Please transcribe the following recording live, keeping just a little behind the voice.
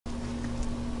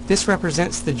This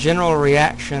represents the general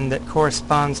reaction that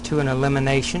corresponds to an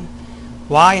elimination.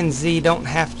 Y and Z don't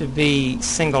have to be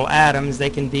single atoms, they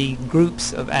can be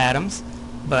groups of atoms,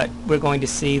 but we're going to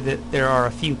see that there are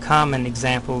a few common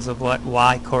examples of what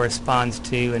Y corresponds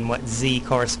to and what Z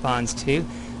corresponds to.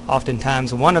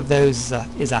 Oftentimes one of those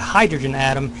is a hydrogen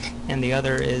atom and the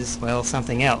other is, well,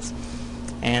 something else.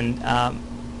 And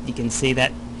you can see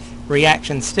that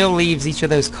reaction still leaves each of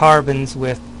those carbons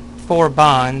with 4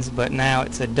 bonds, but now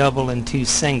it's a double and 2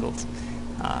 singles.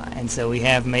 And so we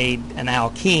have made an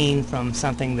alkene from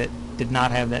something that did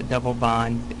not have that double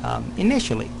bond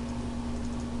initially.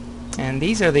 And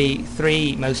these are the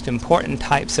 3 most important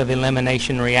types of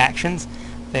elimination reactions.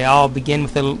 They all begin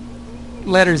with the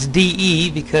letters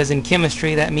DE because in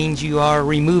chemistry that means you are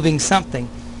removing something.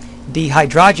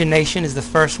 Dehydrogenation is the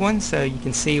first one, so you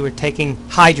can see we're taking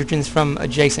hydrogens from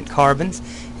adjacent carbons,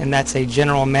 and that's a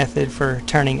general method for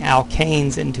turning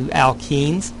alkanes into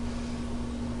alkenes.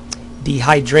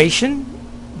 Dehydration,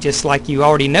 just like you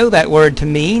already know that word to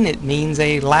mean, it means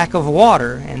a lack of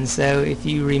water, and so if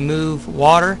you remove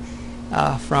water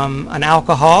from an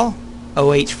alcohol,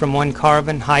 OH from one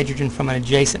carbon, hydrogen from an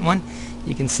adjacent one,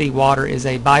 you can see water is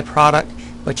a byproduct,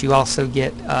 but you also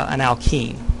get an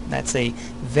alkene. That's a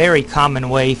very common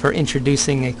way for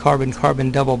introducing a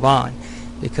carbon-carbon double bond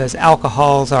because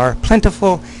alcohols are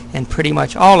plentiful and pretty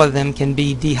much all of them can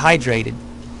be dehydrated.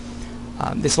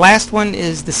 This last one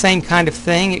is the same kind of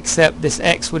thing, except this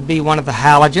X would be one of the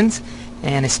halogens,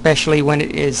 and especially when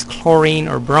it is chlorine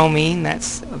or bromine,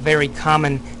 that's a very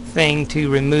common thing to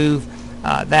remove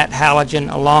that halogen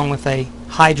along with a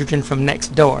hydrogen from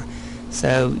next door.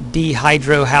 So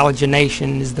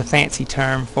dehydrohalogenation is the fancy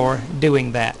term for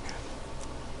doing that.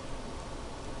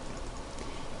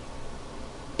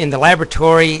 In the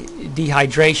laboratory,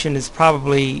 dehydration is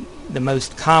probably the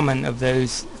most common of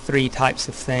those 3 types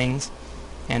of things,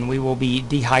 and we will be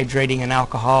dehydrating an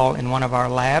alcohol in one of our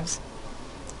labs,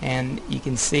 and you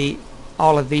can see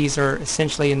all of these are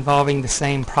essentially involving the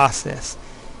same process.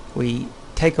 We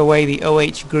take away the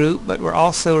OH group, but we're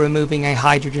also removing a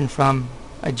hydrogen from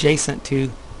adjacent to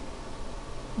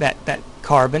that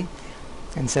carbon,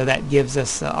 and so that gives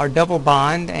us our double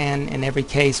bond, and in every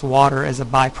case water as a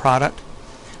byproduct.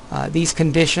 These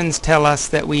conditions tell us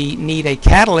that we need a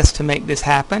catalyst to make this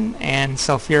happen, and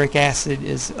sulfuric acid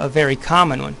is a very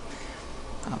common one.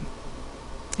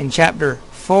 In chapter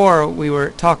 4 we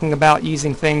were talking about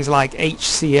using things like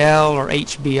HCl or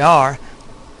HBr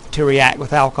to react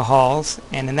with alcohols,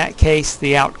 and in that case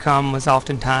the outcome was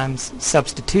oftentimes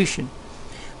substitution.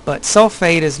 But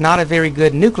sulfate is not a very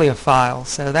good nucleophile,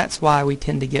 so that's why we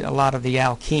tend to get a lot of the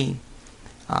alkene.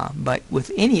 But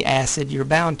with any acid you're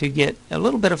bound to get a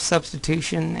little bit of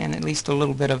substitution and at least a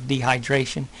little bit of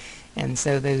dehydration, and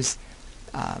so those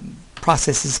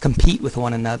processes compete with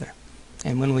one another.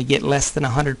 And when we get less than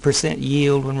 100%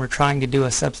 yield when we're trying to do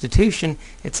a substitution,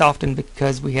 it's often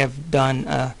because we have done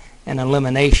an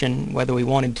elimination whether we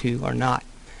wanted to or not.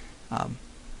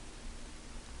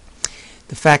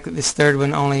 The fact that this third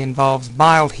one only involves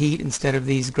mild heat instead of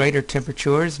these greater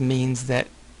temperatures means that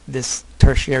this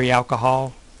tertiary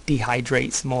alcohol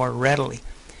dehydrates more readily.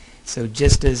 So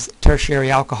just as tertiary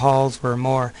alcohols were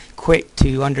more quick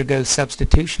to undergo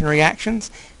substitution reactions,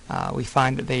 we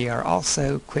find that they are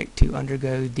also quick to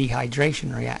undergo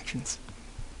dehydration reactions.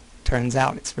 Turns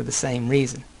out it's for the same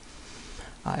reason.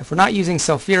 If we're not using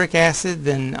sulfuric acid,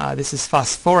 then this is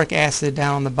phosphoric acid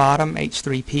down on the bottom,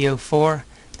 H3PO4.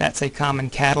 That's a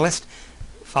common catalyst.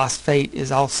 Phosphate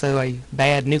is also a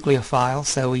bad nucleophile,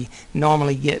 so we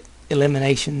normally get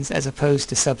eliminations as opposed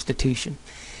to substitution.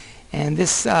 And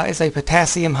this is a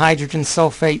potassium hydrogen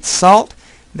sulfate salt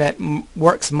that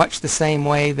works much the same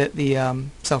way that the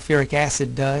sulfuric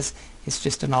acid does. It's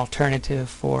just an alternative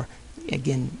for,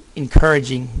 again,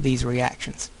 encouraging these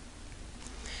reactions.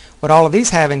 What all of these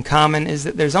have in common is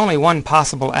that there's only one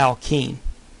possible alkene.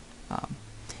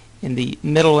 In the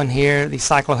middle one here, the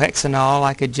cyclohexanol,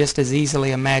 I could just as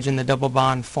easily imagine the double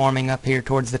bond forming up here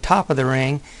towards the top of the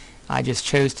ring. I just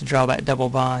chose to draw that double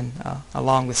bond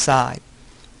along the side.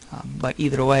 But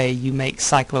either way, you make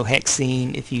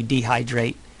cyclohexene if you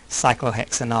dehydrate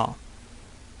cyclohexanol.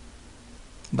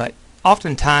 But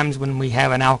oftentimes when we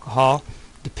have an alcohol,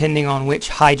 depending on which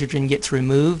hydrogen gets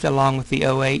removed along with the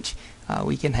OH,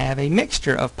 we can have a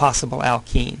mixture of possible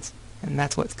alkenes. And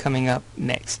that's what's coming up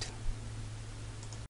next.